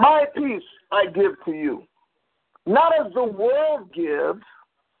 My peace I give to you. Not as the world gives.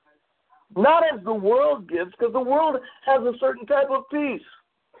 Not as the world gives, because the world has a certain type of peace.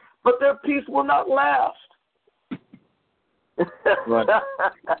 But their peace will not last. Right.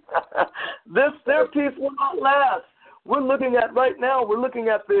 Their peace will not last. We're looking at maybe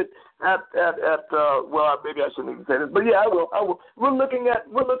I shouldn't even say this, but yeah, I will. We're looking at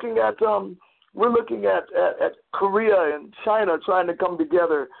Korea and China trying to come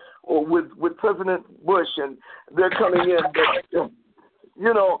together, or with President Bush, and they're coming in.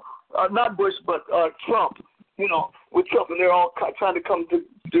 But, not Bush, but Trump. With Trump, and they're all trying to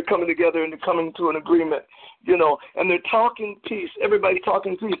they're coming together and they're coming to an agreement. And they're talking peace. Everybody's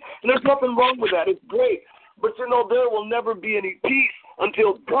talking peace, and there's nothing wrong with that. It's great. But there will never be any peace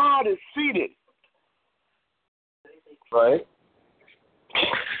until God is seated. Right.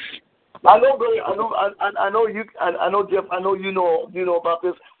 I know, brother. I know you. I know, Jeff. I know you know about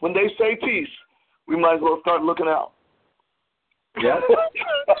this. When they say peace, we might as well start looking out. Yeah.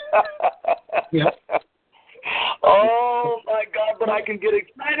 Yeah. Oh my God! But I can get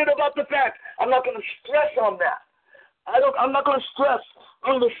excited about the fact I'm not going to stress on that. I'm not going to stress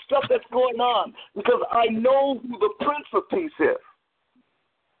on the stuff that's going on, because I know who the Prince of Peace is.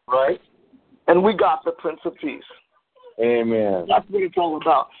 Right. And we got the Prince of Peace. Amen. That's what it's all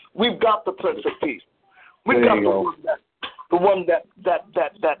about. We've got the Prince of Peace. We've got the one that's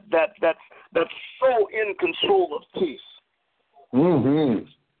so in control of peace. Mm-hmm.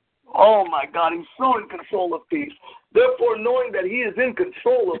 Oh my God, he's so in control of peace. Therefore, knowing that he is in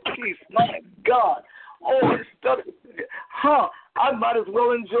control of peace, my God, I might as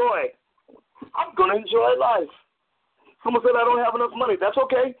well enjoy. I'm going to enjoy life. Someone said I don't have enough money. That's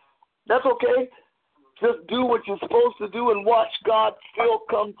okay. That's okay. Just do what you're supposed to do and watch God still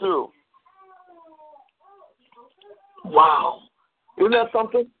come through. Wow. Isn't that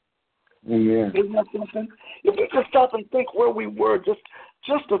something? Yeah. Isn't that something? If we just stop and think where we were just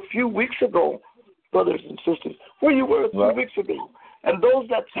a few weeks ago, brothers and sisters, where you were a few weeks ago, and those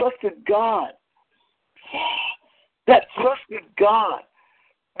that trusted God,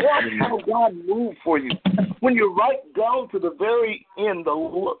 watch how God moved for you. When you're right down to the very end,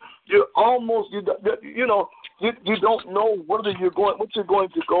 you're almost, you don't know what you're going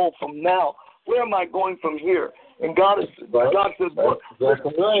to go from now. Where am I going from here? And God says, look,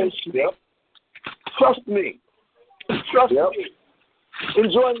 trust me. Trust me.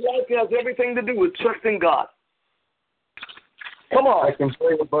 Enjoying life has everything to do with trusting God. Come on. I can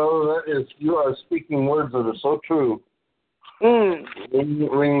tell you, brother, you are speaking words that are so true.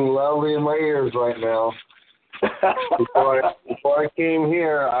 Ringing loudly in my ears right now. Before I came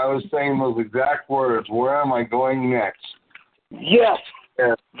here, I was saying those exact words. Where am I going next? Yes.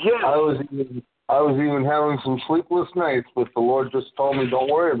 And yes. I was even having some sleepless nights, but the Lord just told me, don't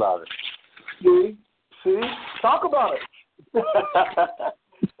worry about it. See? Talk about it.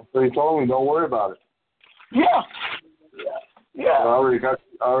 So he told me, don't worry about it. Yeah. I already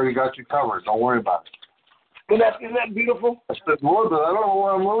got you covered. Don't worry about it. Isn't that beautiful? I said, Lord, but I don't know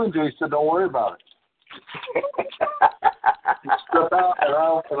what I'm willing to. He said, don't worry about it. Step out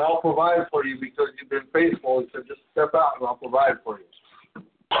and I'll provide for you because you've been faithful. He said, just step out and I'll provide for you.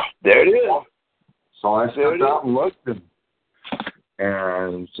 There it is. So I stepped out and looked, and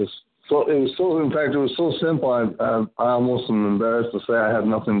it was so simple. I almost am embarrassed to say I had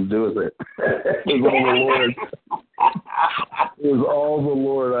nothing to do with it. It was all the Lord. It was all the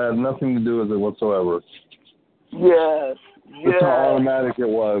Lord. I had nothing to do with it whatsoever. Yes. That's how automatic it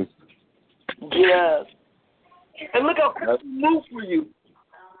was. Yes. And look how quick he moved for you.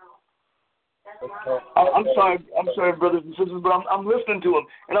 I'm sorry, brothers and sisters, but I'm listening to him,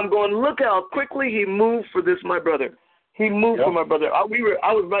 and I'm going, look how quickly he moved for this, my brother. He moved for my brother. I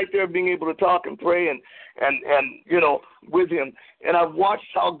was right there, being able to talk and pray and with him, and I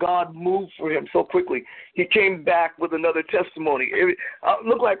watched how God moved for him so quickly. He came back with another testimony. It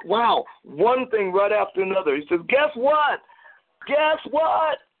looked like, wow, one thing right after another. He says, guess what? Guess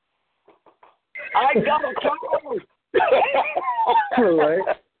what? I got a car.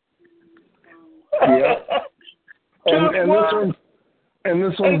 Right. Yeah. And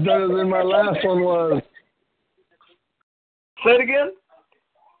this one's better than my last one was. Say it again.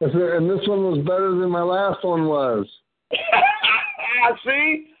 And this one was better than my last one was.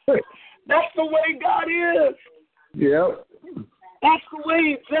 See? That's the way God is. Yep. That's the way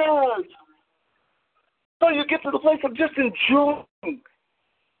He does. So you get to the place of just enjoying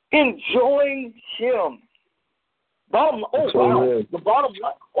Him. The bottom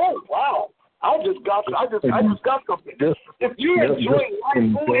line. Oh wow! I just got something. If you're enjoying life,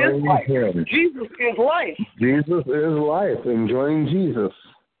 who is life? Him. Jesus is life. Jesus is life. Enjoying Jesus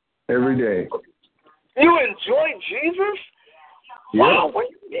every day. You enjoy Jesus? Yeah. Wow, what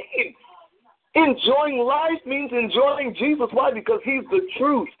do you mean? Enjoying life means enjoying Jesus. Why? Because He's the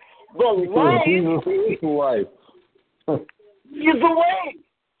truth. The life. Jesus is life. He's the way.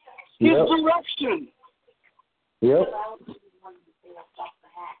 He's direction. Yep.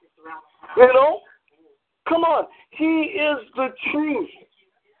 Come on. He is the truth.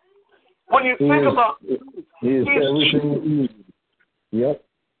 When you think about He is everything you need. Yep.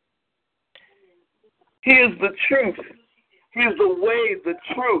 He is the truth. He is the way, the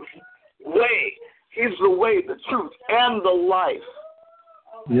truth. Way. He's the way, the truth, and the life.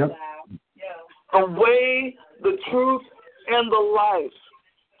 Yep. The way, the truth, and the life.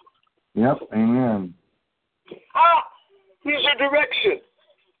 Yep. Amen. He's your direction.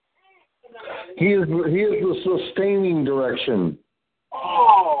 He is the sustaining direction.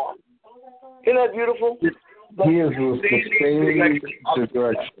 Oh, isn't that beautiful? He is the sustaining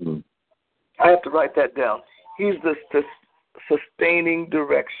direction. I have to write that down. He's the sustaining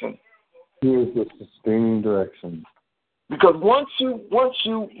direction. He is the sustaining direction. Because once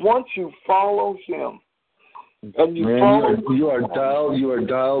you follow Him, and you you are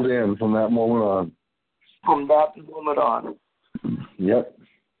dialed in from that moment on. From that moment on. Yep.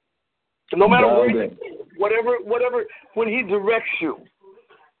 No matter whatever, when He directs you.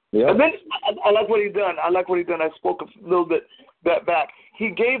 Yep. And then I like what He done. I spoke a little bit back.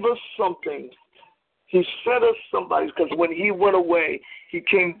 He gave us something. He sent us somebody, because when He went away, He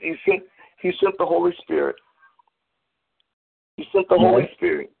sent the Holy Spirit. He sent the Holy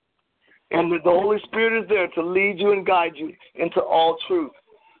Spirit. And the Holy Spirit is there to lead you and guide you into all truth.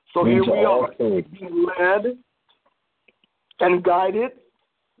 So here we are, led and guided.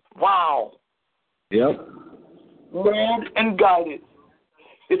 Wow. Yep. Led and guided.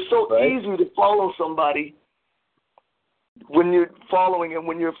 It's so easy to follow somebody when you're following them.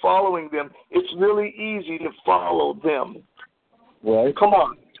 When you're following them, it's really easy to follow them. Right. Come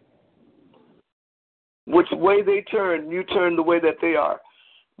on. Which way they turn, you turn the way that they are.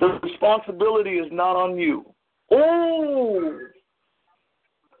 The responsibility is not on you.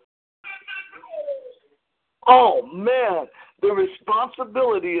 Oh, man. The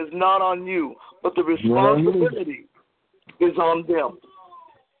responsibility is not on you, but the responsibility is on them.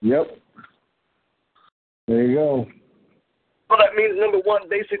 Yep. There you go. So that means, number one,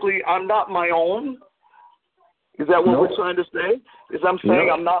 basically, I'm not my own. Is that what we're trying to say? Is I'm saying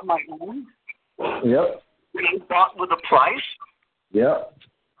I'm not my own? Yep. I'm bought with a price. Yep.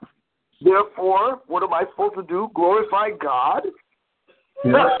 Therefore, what am I supposed to do? Glorify God?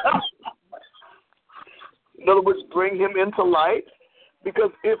 Yep. In other words, bring Him into light.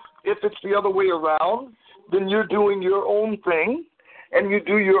 Because if it's the other way around, then you're doing your own thing, and you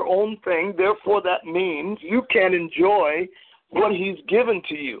do your own thing. Therefore, that means you can't enjoy what He's given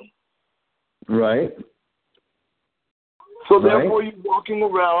to you. Right. So therefore, you're walking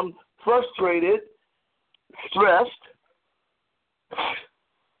around frustrated, stressed,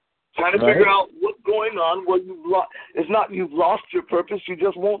 trying to figure out what's going on. Well, it's not you've lost your purpose. You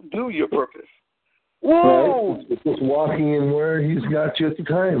just won't do your purpose. Whoa! Right. It's just walking in where He's got you at the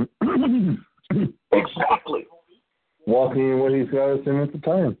time. Exactly. Walking in what He's got us in at the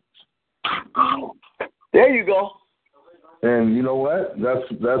time. There you go. And you know what? That's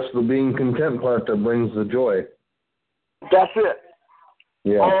the being content part that brings the joy. That's it.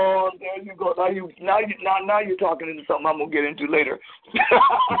 Yeah. Oh, there you go. Now you're talking into something I'm gonna get into later.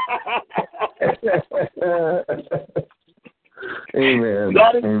 Amen.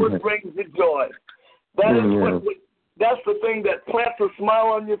 That is what brings the joy. That is That's the thing that plants a smile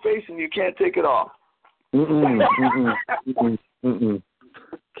on your face and you can't take it off.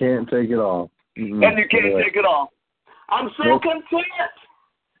 Can't take it off. And you can't take it off. I'm so content.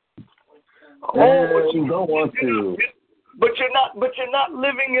 But you don't want to. But you're not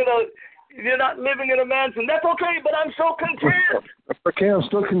living in a mansion. That's okay, but I'm so content. Okay, I'm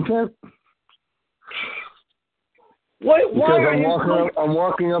still content. Why I'm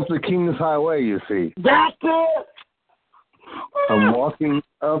walking up the King's Highway, you see. That's it. I'm walking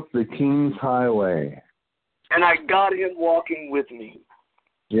up the King's Highway. And I got him walking with me.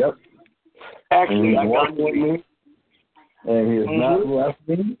 Yep. Actually, I got with me. And he has not left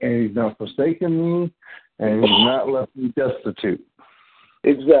me, and he's not forsaken me, and he's not left me destitute.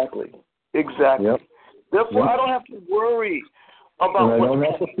 Exactly. Yep. Therefore, I don't have to worry about I don't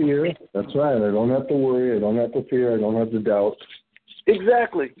have to fear. That's right. I don't have to worry. I don't have to fear. I don't have to doubt.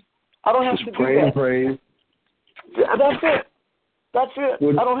 Exactly. I don't have to pray do that. And praise. Yeah, that's it.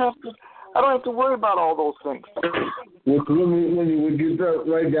 I don't have to worry about all those things. When you get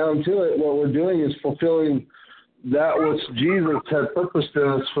right down to it, what we're doing is fulfilling that which Jesus had purposed in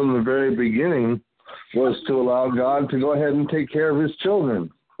us from the very beginning, was to allow God to go ahead and take care of his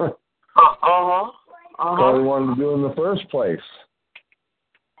children. That's what he wanted to do in the first place.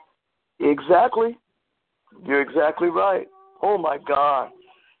 Exactly. You're exactly right. Oh, my God.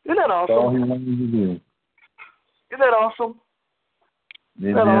 Isn't that awesome? That's all he wanted to do. Isn't that awesome?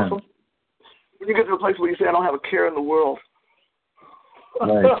 Isn't that awesome? When you get to a place where you say, I don't have a care in the world.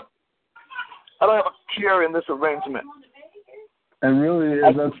 Right. I don't have a care in this arrangement. And really,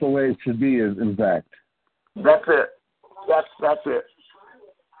 that's the way it should be, in fact. That's it. That's it.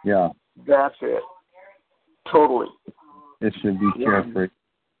 Yeah. That's it. Totally. It should be carefree.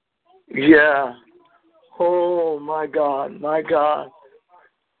 Yeah. Oh, my God. My God.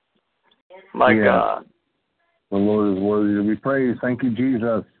 God. The Lord is worthy to be praised. Thank you,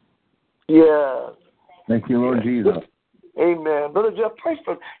 Jesus. Yeah. Thank you, Lord Jesus. Amen. Brother Jeff, pray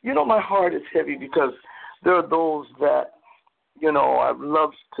for, my heart is heavy because there are those that, I'd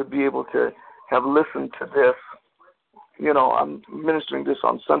love to be able to have listened to this. I'm ministering this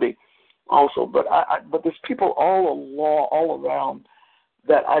on Sunday also, but but there's people all around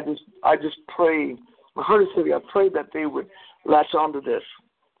that I just pray. My heart is heavy. I pray that they would latch onto this,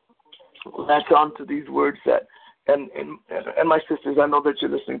 latch onto these words that, and my sisters, I know that you're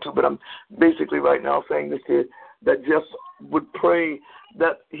listening to, but I'm basically right now saying this to you, that Jeff would pray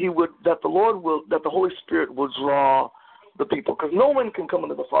that the Holy Spirit will draw the people, because no one can come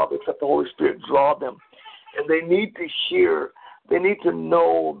into the Father except the Holy Spirit draw them. And they need to hear, they need to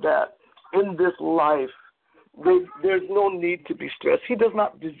know that in this life, there's no need to be stressed. He does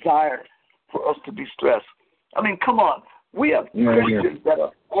not desire for us to be stressed. I mean, come on. We have Christians that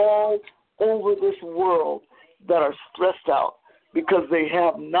are all over this world that are stressed out because they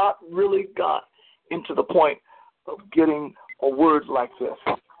have not really got into the point of getting a word like this.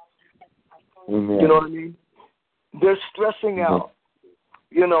 Amen. You know what I mean? They're stressing out.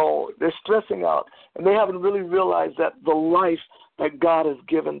 They're stressing out, and they haven't really realized that the life that God has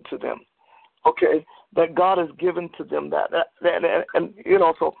given to them, that God has given to them and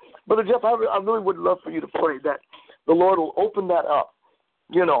so, Brother Jeff, I really would love for you to pray that the Lord will open that up,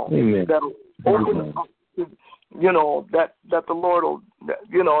 Amen. that'll open up, that the Lord will,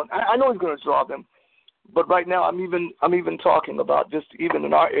 I know He's going to draw them, but right now I'm even talking about just even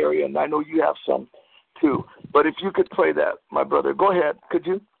in our area, and I know you have some too. But if you could pray that, my brother, go ahead. Could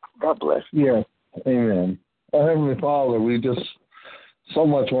you? God bless. Yes. Amen. Our Heavenly Father, we just so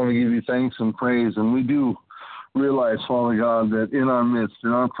much want to give you thanks and praise, and we do realize, Father God, that in our midst,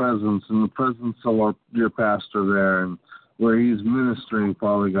 in our presence, in the presence of your pastor there, and where he's ministering,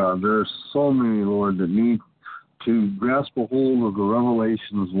 Father God, there are so many, Lord, that need to grasp a hold of the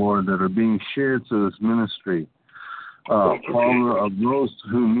revelations, Lord, that are being shared through this ministry. Father, of those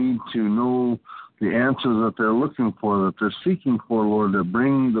who need to know the answers that they're looking for, that they're seeking for, Lord, that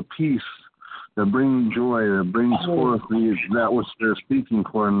bring the peace, that bring joy, that brings forth that which they're speaking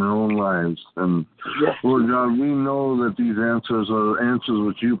for in their own lives. And, Lord God, we know that these answers are answers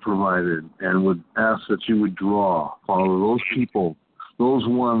which you provided, and would ask that you would draw, Father, those people, those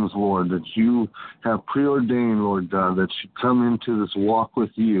ones, Lord, that you have preordained, Lord God, that should come into this walk with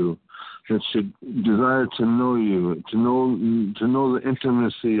you, that should desire to know you, to know the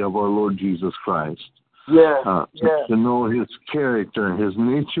intimacy of our Lord Jesus Christ. To know his character and his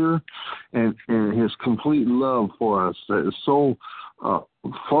nature and his complete love for us that is so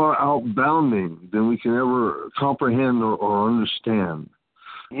far outbounding than we can ever comprehend or understand.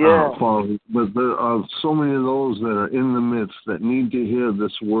 Father, but there are so many of those that are in the midst that need to hear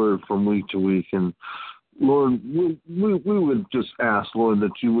this word from week to week. And Lord, we would just ask, Lord,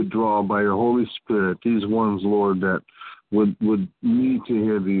 that you would draw by your Holy Spirit these ones, Lord, that would need to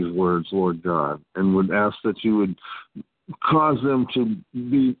hear these words, Lord God, and would ask that you would cause them to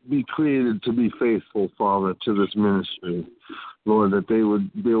be created to be faithful, Father, to this ministry. Lord, that they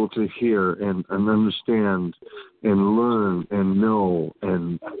would be able to hear and understand and learn and know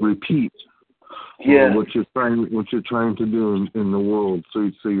and repeat what you're trying to do in the world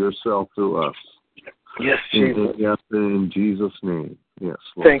through yourself, through us. Yes, Jesus. Yes, in Jesus' name. Yes,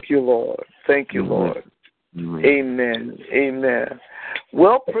 Lord. Thank you, Lord. Thank you, Lord. Amen. Amen.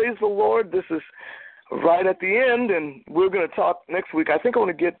 Well, praise the Lord. This is right at the end, and we're going to talk next week. I think I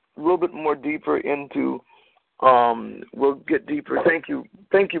want to get a little bit more deeper into, we'll get deeper. Thank you,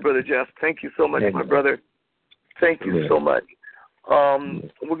 Brother Jeff. Thank you so much, my brother. Thank you so much.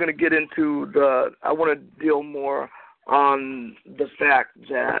 We're going to get into I want to deal more on the fact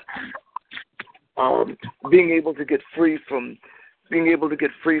that being able to get free from people, being able to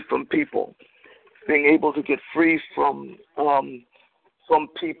get free from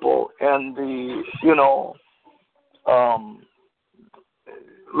people and the,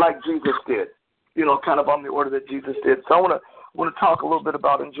 like Jesus did, kind of on the order that Jesus did. So I want to talk a little bit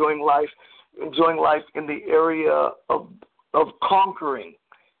about enjoying life in the area of conquering.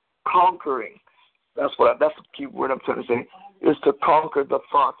 That's the key word I'm trying to say, is to conquer the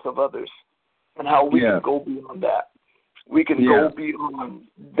thoughts of others, and how we can go beyond that. We can go beyond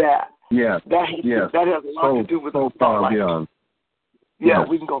that. That has a lot to do with so far beyond. Yeah,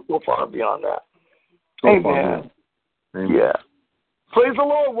 we can go so far beyond that. Amen. Yeah. Praise the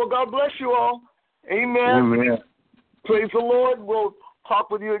Lord. Well, God bless you all. Amen. Praise the Lord. We'll talk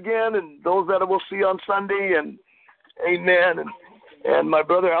with you again, and those that we'll see on Sunday. And amen. And my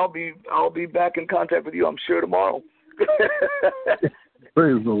brother, I'll be back in contact with you, I'm sure, tomorrow.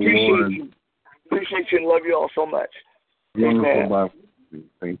 Praise the Lord. Appreciate you and love you all so much. Amen.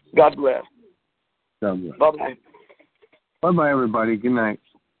 Thank you. God bless. God bless. Bye-bye. Bye-bye, everybody. Good night.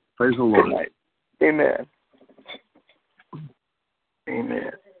 Praise the Lord. Good night. Amen.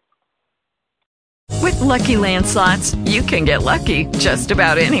 Amen. With Lucky Land Slots, you can get lucky just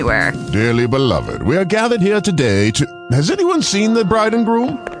about anywhere. Dearly beloved, we are gathered here today to... Has anyone seen the bride and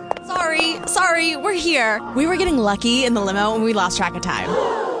groom? Sorry, we're here. We were getting lucky in the limo and we lost track of time.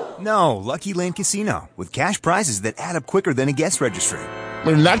 No, Lucky Land Casino, with cash prizes that add up quicker than a guest registry.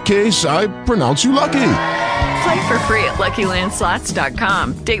 In that case, I pronounce you lucky. Play for free at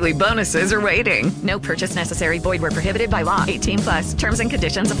LuckyLandSlots.com. Daily bonuses are waiting. No purchase necessary. Void where prohibited by law. 18+. Terms and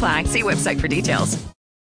conditions apply. See website for details.